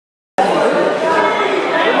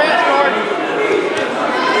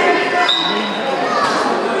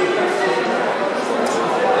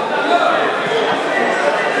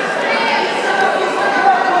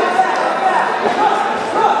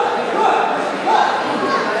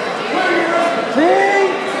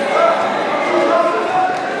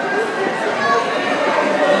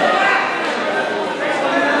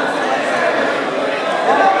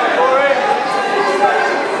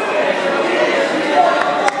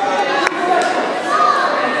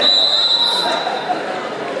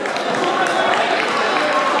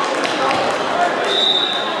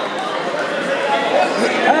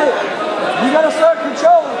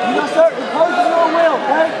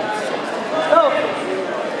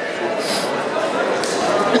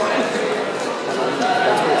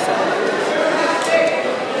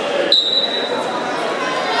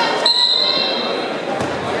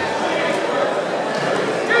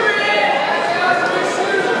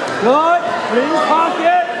Good. Please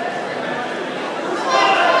pocket.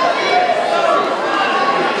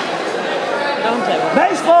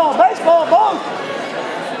 Baseball, baseball, both.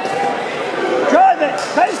 Drive it,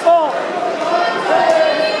 baseball.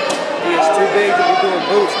 He is too big to be doing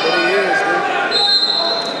boots, but he is, dude.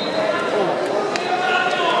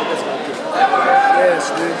 Yes,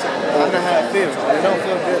 dude. I know how it feels. It don't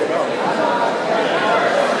feel good at all.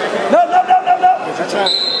 No, no, no, no, no. Because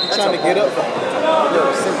you're trying to get up.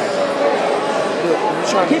 Look, simple. Look, you're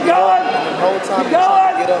trying to keep going. Up, and the whole time keep you're going.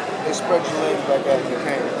 trying to get up and spread your legs back out. You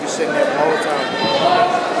can't. You're sitting there the whole time.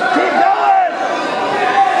 Keep going.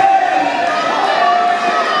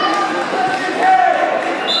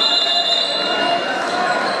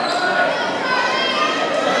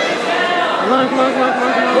 Come on, come on, come on, come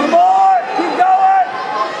on, come on. One more. Keep going.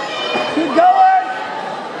 Keep going.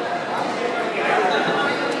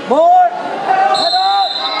 More. Head up.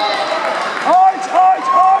 Arch, arch,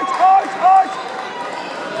 arch, arch, arch.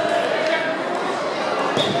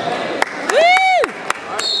 Woo!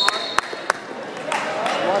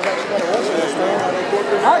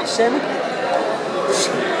 All right, Sammy.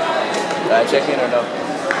 Check in or no?